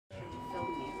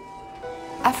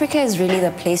Africa is really the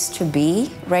place to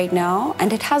be right now,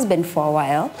 and it has been for a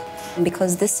while,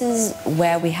 because this is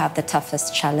where we have the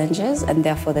toughest challenges and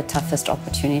therefore the toughest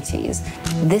opportunities.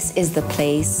 This is the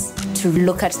place to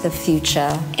look at the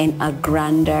future in a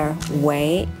grander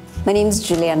way. My name is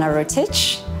Juliana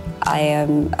Rotich. I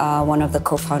am one of the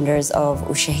co-founders of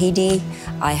Ushahidi,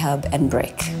 iHub, and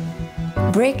BRCK.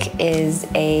 BRCK is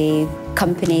a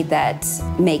company that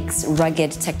makes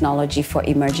rugged technology for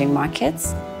emerging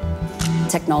markets,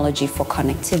 technology for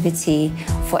connectivity,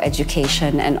 for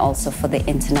education, and also for the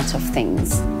Internet of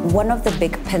Things. One of the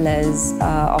big pillars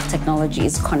of technology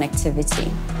is connectivity.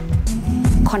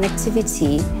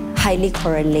 Connectivity highly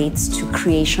correlates to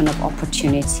creation of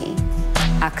opportunity,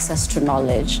 access to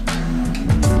knowledge.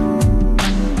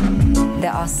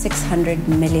 There are 600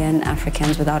 million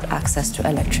Africans without access to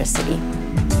electricity.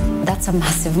 That's a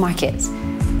massive market.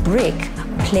 BRCK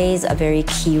plays a very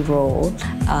key role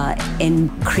in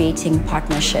creating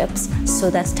partnerships so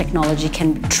that technology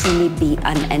can truly be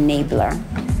an enabler.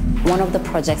 One of the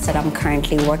projects that I'm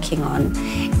currently working on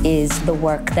is the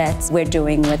work that we're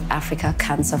doing with Africa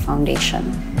Cancer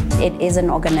Foundation. It is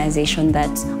an organization that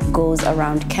goes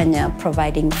around Kenya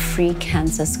providing free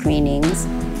cancer screenings.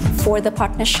 For the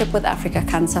partnership with Africa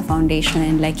Cancer Foundation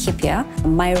in Laikipia,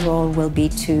 my role will be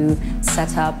to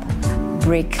set up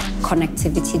BRCK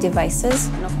connectivity devices,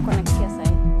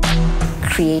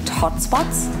 create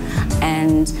hotspots,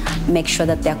 and make sure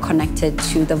that they're connected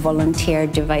to the volunteer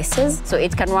devices. So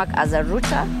it can work as a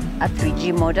router, a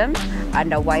 3G modem,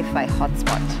 and a Wi-Fi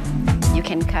hotspot. You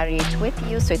can carry it with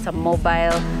you, so it's a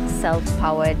mobile,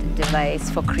 self-powered device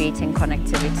for creating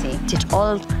connectivity. It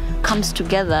all comes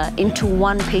together into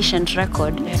one patient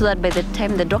record so that by the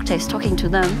time the doctor is talking to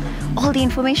them, all the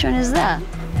information is there.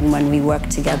 And when we work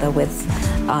together with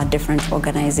different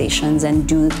organizations and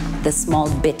do the small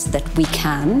bit that we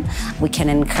can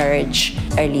encourage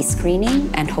early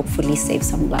screening and hopefully save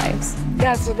some lives.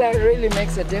 Yeah, so that really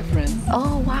makes a difference.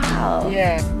 Oh, wow.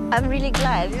 Yeah. I'm really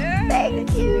glad. Yeah.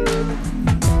 Thank you.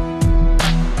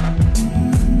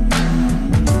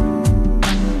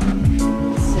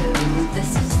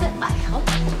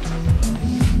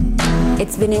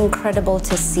 It's been incredible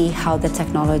to see how the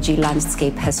technology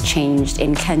landscape has changed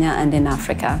in Kenya and in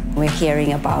Africa. We're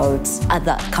hearing about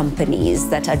other companies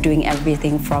that are doing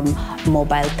everything from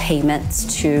mobile payments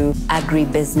to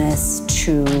agribusiness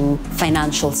to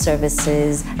financial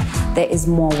services. There is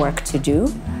more work to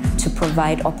do to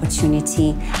provide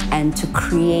opportunity and to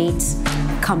create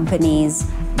companies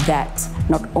that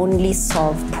not only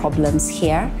solve problems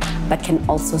here, but can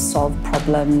also solve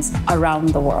problems around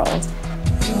the world.